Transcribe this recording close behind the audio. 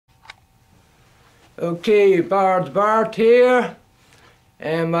Okay, Bart here,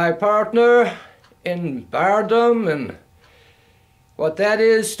 and my partner in bardom and what that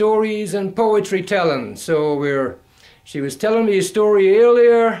is, stories and poetry telling. So she was telling me a story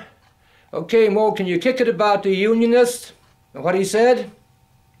earlier. Okay, Mo, can you kick it about the Unionist and what he said?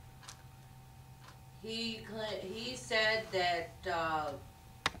 He said that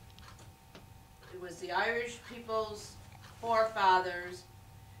it was the Irish people's forefathers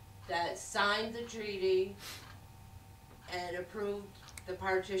that signed the treaty and approved the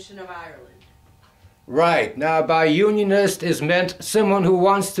partition of Ireland. Right. Now, by Unionist is meant someone who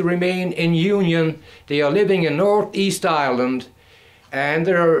wants to remain in union. They are living in Northeast Ireland, and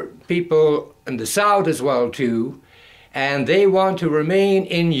there are people in the South as well, too, and they want to remain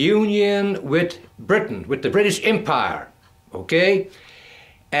in union with Britain, with the British Empire, okay?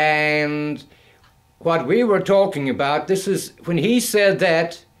 And what we were talking about, this is, when he said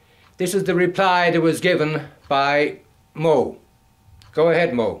that, this is the reply that was given by Mo. Go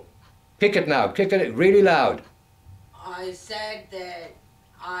ahead, Mo. Kick it now. Kick it really loud. I said that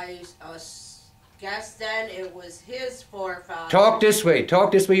I guess then it was his forefathers. Talk this way.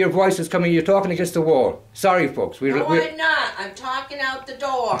 Talk this way. Your voice is coming. You're talking against the wall. Sorry, folks. No, I'm not. I'm talking out the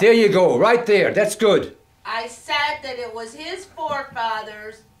door. There you go. Right there. That's good. I said that it was his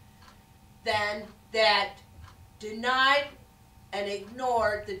forefathers then that denied and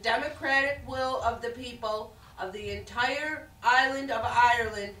ignored the democratic will of the people of the entire island of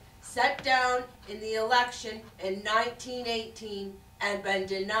Ireland set down in the election in 1918 and been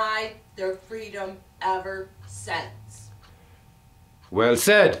denied their freedom ever since. Well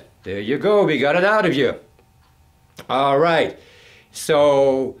said. There you go. We got it out of you. All right.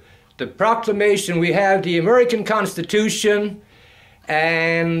 So the Proclamation, we have the American Constitution,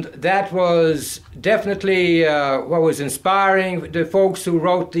 and that was definitely what was inspiring the folks who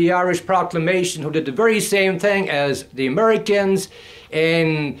wrote the Irish Proclamation, who did the very same thing as the Americans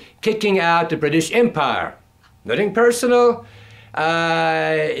in kicking out the British Empire. Nothing personal.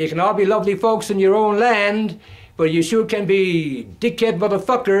 You can all be lovely folks in your own land, but you sure can be dickhead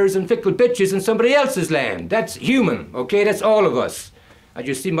motherfuckers and fickle bitches in somebody else's land. That's human, okay? That's all of us. I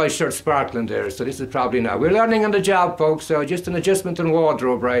just see my shirt sparkling there, so this is probably not. We're learning on the job, folks, so just an adjustment in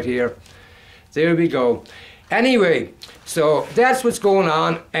wardrobe right here. There we go. Anyway, so that's what's going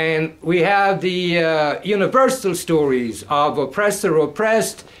on, and we have the universal stories of oppressor,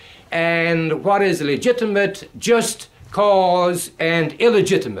 oppressed, and what is legitimate, just cause, and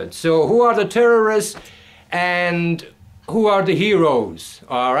illegitimate. So who are the terrorists and who are the heroes,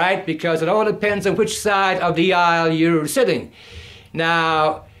 all right? Because it all depends on which side of the aisle you're sitting.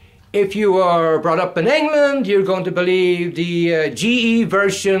 Now, if you are brought up in England, you're going to believe the GE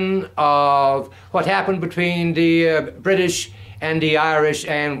version of what happened between the British and the Irish,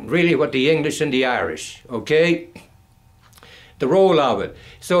 and really what the English and the Irish, okay? The role of it.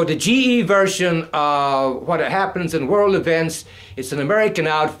 So the GE version of what happens in world events, it's an American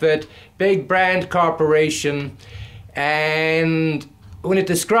outfit, big brand corporation, and when it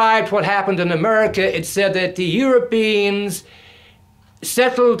described what happened in America, it said that the Europeans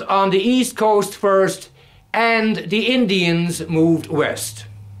settled on the East Coast first, and the Indians moved west.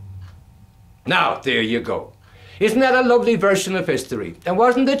 Now, there you go. Isn't that a lovely version of history? And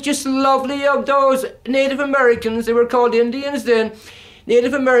wasn't it just lovely of those Native Americans, they were called Indians then,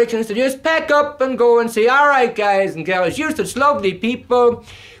 Native Americans, to just pack up and go and say, all right, guys and gals, you're such lovely people.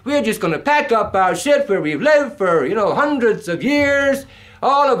 We're just going to pack up our shit where we've lived for, hundreds of years,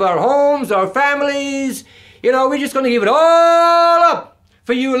 all of our homes, our families. We're just going to give it all up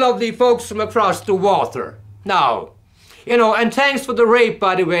for you lovely folks from across the water. Now, and thanks for the rape,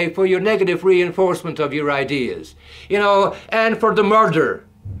 by the way, for your negative reinforcement of your ideas. And for the murder.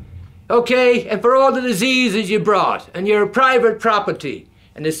 Okay? And for all the diseases you brought and your private property.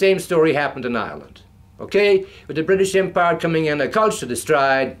 And the same story happened in Ireland. Okay? With the British Empire coming in, a culture to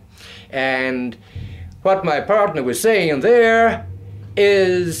stride. And what my partner was saying there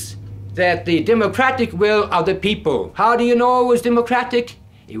is that the democratic will of the people. How do you know it was democratic?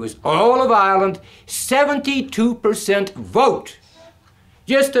 It was all of Ireland, 72% vote.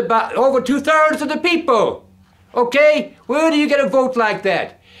 Just about over 2/3 of the people. Okay? Where do you get a vote like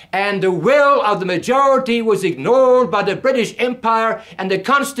that? And the will of the majority was ignored by the British Empire, and the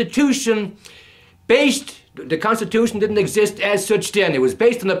Constitution the Constitution didn't exist as such then. It was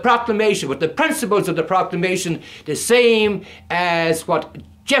based on the Proclamation, with the principles of the Proclamation the same as what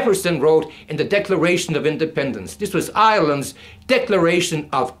Jefferson wrote in the Declaration of Independence. This was Ireland's Declaration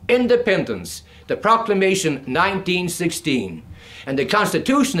of Independence, the Proclamation 1916. And the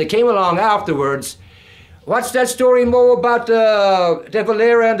Constitution that came along afterwards, what's that story, Mo, about De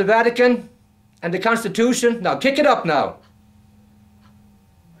Valera and the Vatican? and the Constitution. Now kick it up now.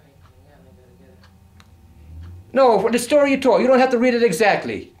 No, the story you told, you don't have to read it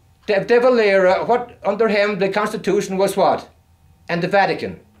exactly. De Valera, what under him the Constitution was what? And the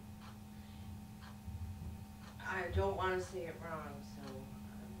Vatican. I don't want to say it wrong,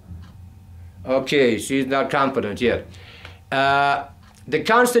 so... Okay, she's not confident yet. The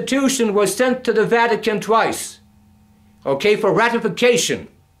Constitution was sent to the Vatican twice, okay, for ratification.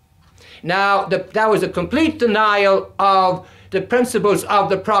 Now, that was a complete denial of the principles of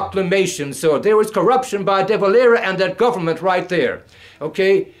the Proclamation. So there was corruption by De Valera and that government right there.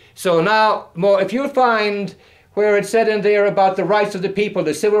 Okay, so now, if you'll find where it said in there about the rights of the people,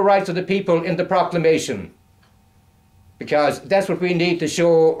 the civil rights of the people in the Proclamation. Because that's what we need to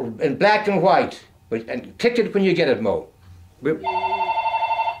show in black and white. And kick it when you get it, Mo. I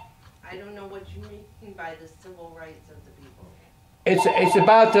don't know what you mean by the civil rights of the people. It's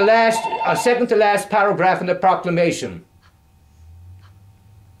about the last, second to last paragraph in the Proclamation.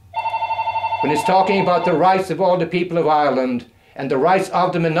 When it's talking about the rights of all the people of Ireland and the rights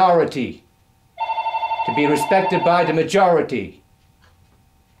of the minority to be respected by the majority.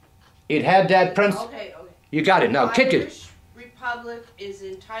 It had that principle. Okay. You got it. Now kick it. Irish Republic is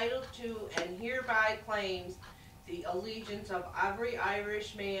entitled to and hereby claims the allegiance of every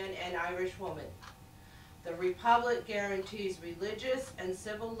Irish man and Irish woman. The Republic guarantees religious and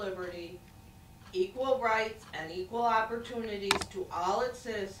civil liberty, equal rights and equal opportunities to all its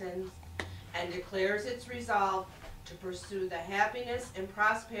citizens, and declares its resolve to pursue the happiness and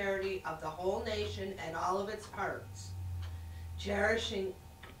prosperity of the whole nation and all of its parts, cherishing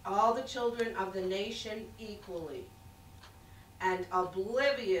all the children of the nation equally, and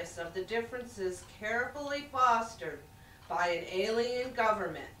oblivious of the differences carefully fostered by an alien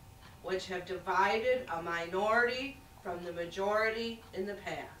government, which have divided a minority from the majority in the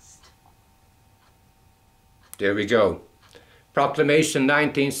past. There we go. Proclamation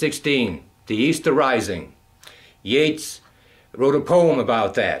 1916, the Easter Rising. Yeats wrote a poem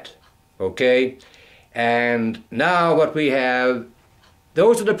about that, okay? And now what we have,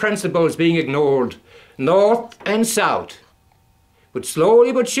 those are the principles being ignored, north and south. But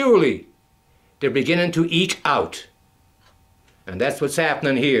slowly but surely, they're beginning to eke out. And that's what's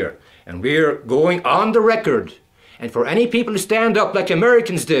happening here. And we're going on the record. And for any people to stand up like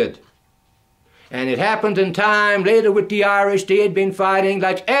Americans did, and it happened in time later with the Irish, they had been fighting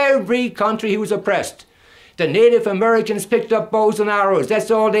like every country who was oppressed. The Native Americans picked up bows and arrows.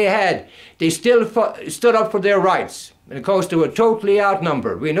 That's all they had. They still stood up for their rights. And of course, they were totally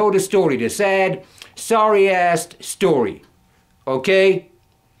outnumbered. We know the story, the sad, sorry-ass story. Okay?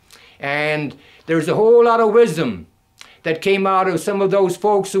 And there's a whole lot of wisdom that came out of some of those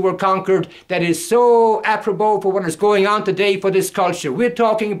folks who were conquered that is so apropos for what is going on today for this culture. We're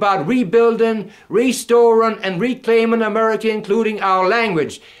talking about rebuilding, restoring, and reclaiming America, including our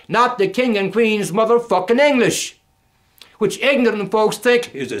language, not the king and queen's motherfucking English, which ignorant folks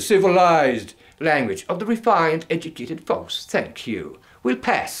think is a civilized language of the refined, educated folks. Thank you. We'll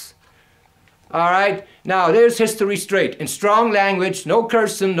pass. All right? Now, there's history straight. In strong language, no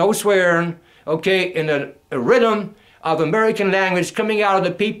cursing, no swearing, okay, in a rhythm of American language coming out of the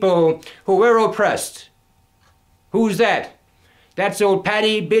people who were oppressed. Who's that? That's old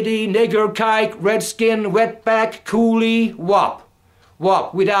Paddy, Biddy, Nigger, Kike, Redskin, Wetback, Coolie, Wop.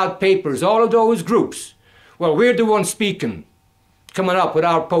 Wop, without papers, all of those groups. Well, we're the ones speaking, coming up with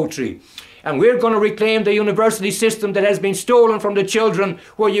our poetry. And we're going to reclaim the university system that has been stolen from the children,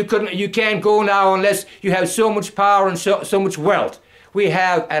 where you can't go now unless you have so much power and so much wealth. We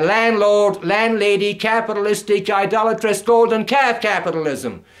have a landlord, landlady, capitalistic, idolatrous, golden calf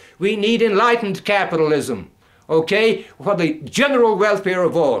capitalism. We need enlightened capitalism, okay, for the general welfare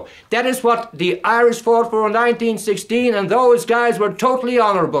of all. That is what the Irish fought for in 1916, and those guys were totally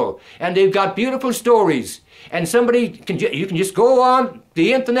honorable. And they've got beautiful stories. And you can just go on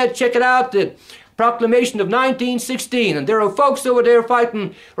the internet, check it out, the Proclamation of 1916. And there are folks over there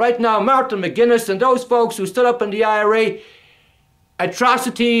fighting right now, Martin McGuinness and those folks who stood up in the IRA,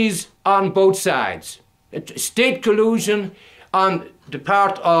 atrocities on both sides. State collusion on the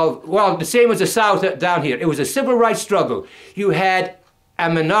part of, well, the same as the South down here. It was a civil rights struggle. You had a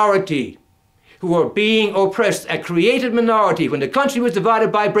minority who were being oppressed, a created minority. When the country was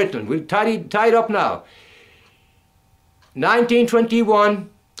divided by Britain, we'll tie it up now. 1921,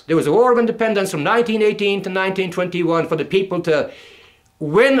 there was a war of independence from 1918 to 1921 for the people to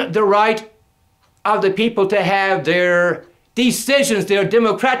win the right of the people to have their decisions, their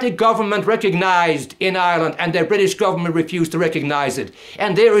democratic government recognized in Ireland, and their British government refused to recognize it.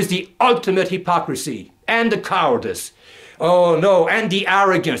 And there is the ultimate hypocrisy and the cowardice Oh no, and the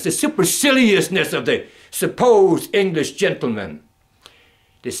arrogance, the superciliousness of the supposed English gentleman.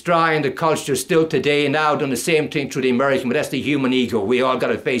 Destroying the culture still today, now doing the same thing through the American, but that's the human ego. We all got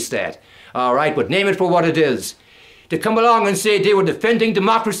to face that. All right, but name it for what it is. To come along and say they were defending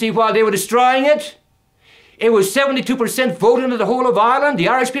democracy while they were destroying it. It was 72% voting in the whole of Ireland. The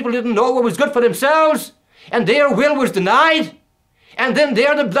Irish people didn't know what was good for themselves, and their will was denied. And then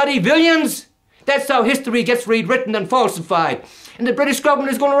they're the bloody villains. That's how history gets rewritten and falsified. And the British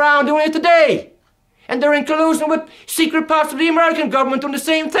government is going around doing it today. And they're in collusion with secret parts of the American government doing the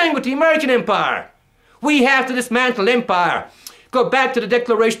same thing with the American empire. We have to dismantle empire. Go back to the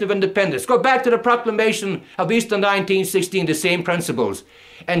Declaration of Independence. Go back to the Proclamation of Easter 1916, the same principles.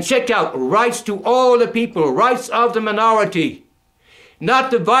 And check out rights to all the people, rights of the minority.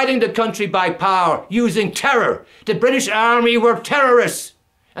 Not dividing the country by power, using terror. The British Army were terrorists.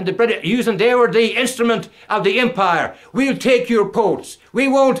 And the British, they were the instrument of the empire. We'll take your ports. We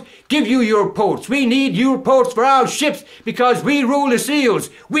won't give you your ports. We need your ports for our ships because we rule the seas.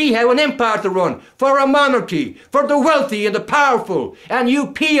 We have an empire to run, for a monarchy, for the wealthy and the powerful. And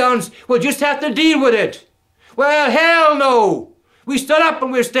you peons will just have to deal with it. Well, hell no. We stood up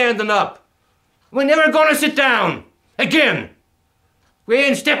and we're standing up. We're never going to sit down again. We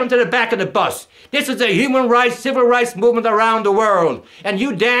ain't stepping to the back of the bus. This is a human rights, civil rights movement around the world. And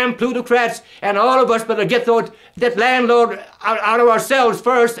you damn plutocrats and all of us better get that landlord out of ourselves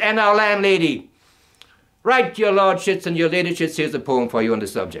first and our landlady. Right, your lordships and your ladyships, here's a poem for you on the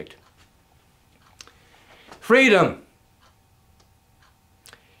subject. Freedom.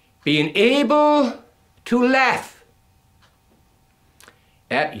 Being able to laugh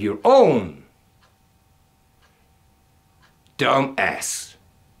at your own dumb ass.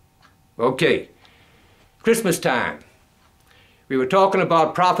 Okay, Christmas time. We were talking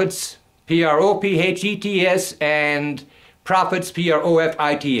about prophets, P-R-O-P-H-E-T-S, and prophets,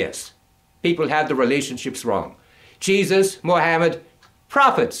 P-R-O-F-I-T-S. People have the relationships wrong. Jesus, Mohammed,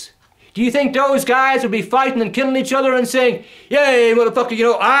 prophets. Do you think those guys would be fighting and killing each other and saying, yay, motherfucker, you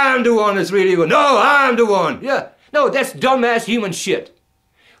know, I'm the one that's really one. No, I'm the one. Yeah. No, that's dumbass human shit.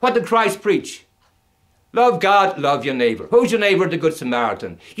 What did Christ preach? Love God, love your neighbor. Who's your neighbor? The Good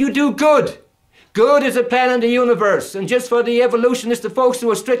Samaritan. You do good. Good is a plan in the universe. And just for the evolutionists, the folks who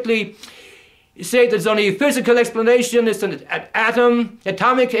are strictly say there's only a physical explanation, it's an atom,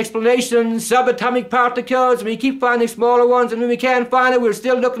 atomic explanation, subatomic particles, and we keep finding smaller ones, and when we can't find it, we're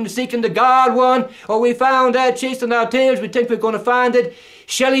still looking to seeking the God one, or we found that, chasing our tails, we think we're going to find it.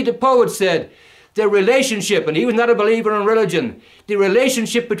 Shelley the poet said, the relationship, and he was not a believer in religion, the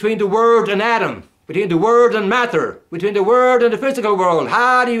relationship between the word and atom, between the word and matter, between the word and the physical world.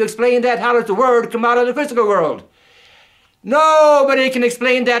 How do you explain that? How does the word come out of the physical world? Nobody can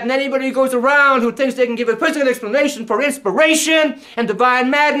explain that, and anybody who goes around who thinks they can give a physical explanation for inspiration and divine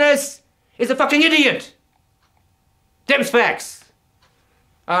madness is a fucking idiot. Them's facts.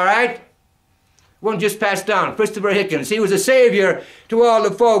 All right? One just passed down, Christopher Hickens. He was a savior to all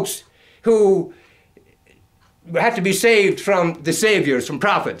the folks who had to be saved from the saviors, from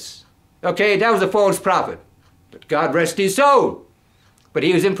prophets. Okay, that was a false prophet. But God rest his soul. But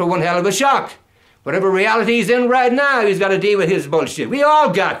he was in for one hell of a shock. Whatever reality he's in right now, he's got to deal with his bullshit. We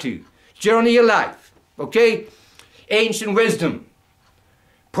all got to. Journey of life. Okay? Ancient wisdom.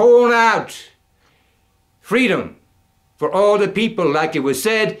 Pouring out freedom for all the people, like it was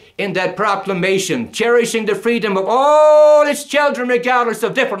said in that proclamation. Cherishing the freedom of all its children, regardless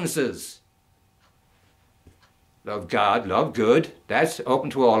of differences. Love God, love good. That's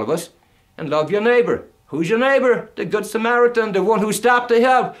open to all of us. And love your neighbor. Who's your neighbor? The Good Samaritan, the one who stopped to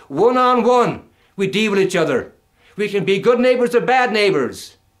help, one-on-one. We deal with each other. We can be good neighbors or bad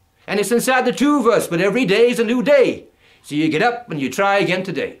neighbors. And it's inside the two of us, but every day is a new day. So you get up and you try again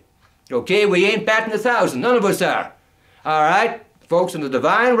today. Okay, we ain't batting 1,000. None of us are. All right, folks in the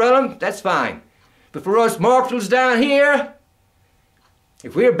divine realm, that's fine. But for us mortals down here,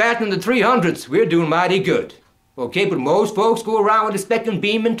 if we're batting in the 300s, we're doing mighty good. Okay, but most folks go around with a speck and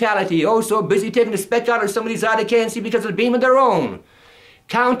beam mentality. Oh, so busy taking the speck out of somebody's eye they can't see because of the beam of their own.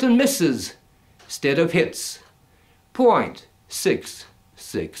 Counting misses instead of hits.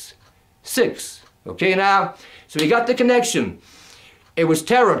 0.666. Okay, now, so we got the connection. It was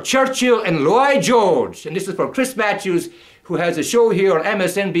terror. Churchill and Lloyd George. And this is for Chris Matthews, who has a show here on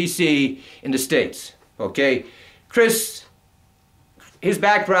MSNBC in the States. Okay, Chris, his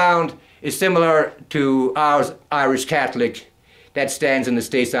background is similar to ours, Irish Catholic, that stands in the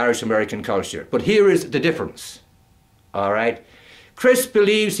States Irish American culture. But here is the difference, all right? Chris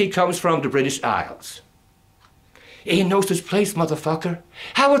believes he comes from the British Isles. Ain't no such place, motherfucker.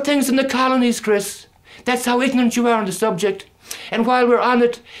 How are things in the colonies, Chris? That's how ignorant you are on the subject. And while we're on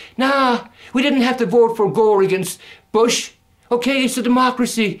it, nah, we didn't have to vote for Gore against Bush. Okay, it's a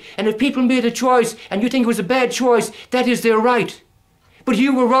democracy, and if people made a choice and you think it was a bad choice, that is their right. But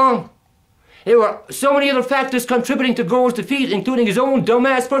you were wrong. There were so many other factors contributing to Gore's defeat, including his own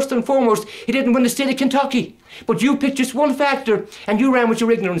dumbass. First and foremost, he didn't win the state of Kentucky. But you picked just one factor, and you ran with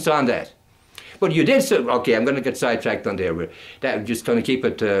your ignorance on that. But you did so. Okay, I'm going to get sidetracked on there. I'm just going to keep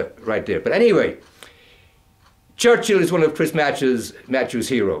it right there. But anyway, Churchill is one of Chris Matthew's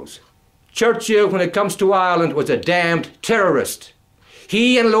heroes. Churchill, when it comes to Ireland, was a damned terrorist.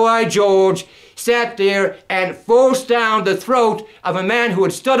 He and Lloyd George sat there and forced down the throat of a man who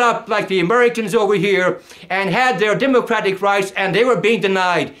had stood up like the Americans over here and had their democratic rights, and they were being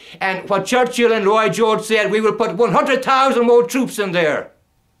denied. And what Churchill and Lloyd George said, we will put 100,000 more troops in there,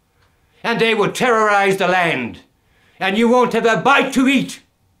 and they will terrorize the land, and you won't have a bite to eat.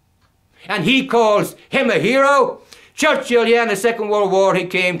 And he calls him a hero. Churchill, yeah, in the Second World War, he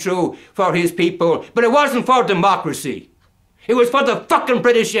came through for his people, but it wasn't for democracy. It was for the fucking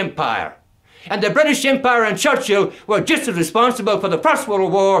British Empire. And the British Empire and Churchill were just as responsible for the First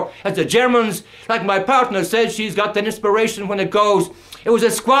World War as the Germans. Like my partner says, she's got an inspiration when it goes, it was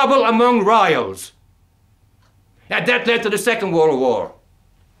a squabble among royals. And that led to the Second World War.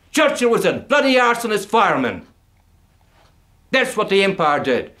 Churchill was a bloody arsonist fireman. That's what the Empire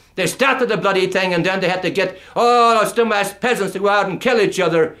did. They started the bloody thing, and then they had to get all those dumbass peasants to go out and kill each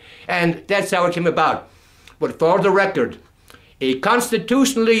other, and that's how it came about. But for the record, a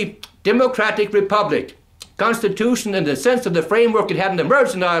constitutionally democratic republic, constitution in the sense of the framework, it hadn't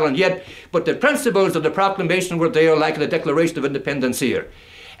emerged in Ireland yet, but the principles of the proclamation were there, like the Declaration of Independence here.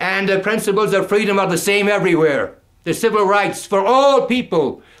 And the principles of freedom are the same everywhere. The civil rights for all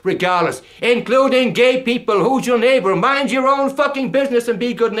people, regardless, including gay people. Who's your neighbor? Mind your own fucking business and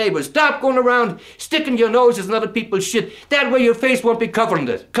be good neighbors. Stop going around sticking your noses in other people's shit. That way your face won't be covered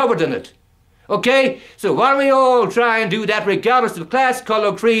in it. Okay? So why don't we all try and do that regardless of class,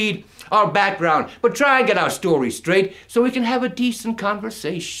 color, creed, or background. But try and get our story straight so we can have a decent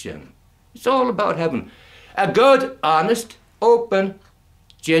conversation. It's all about having a good, honest, open,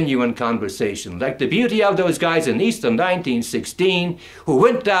 genuine conversation, like the beauty of those guys in East in 1916 who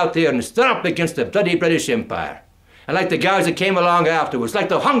went out there and stood up against the bloody British Empire, and like the guys that came along afterwards, like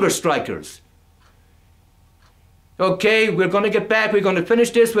the hunger strikers. Okay, we're going to get back. We're going to finish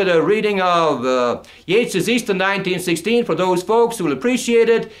this with a reading of Yeats's East in 1916 for those folks who will appreciate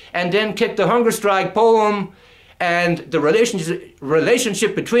it, and then kick the hunger strike poem and the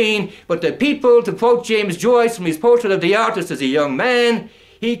relationship between, but the people, to quote James Joyce from his portrait of the artist as a young man,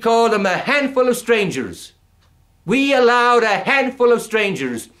 he called them a handful of strangers. We allowed a handful of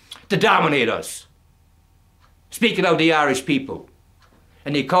strangers to dominate us. Speaking of the Irish people.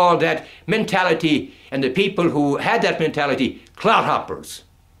 And he called that mentality and the people who had that mentality clodhoppers.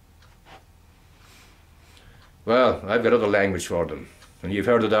 Well, I've got other language for them, and you've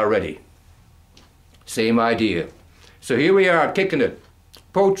heard it already. Same idea. So here we are, kicking it.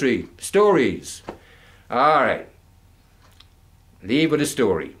 Poetry, stories. All right. Leave with a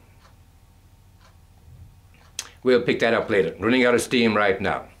story. We'll pick that up later. Running out of steam right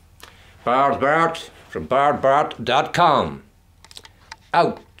now. Bard Bart from bardbart.com.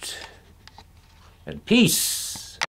 Out. And peace.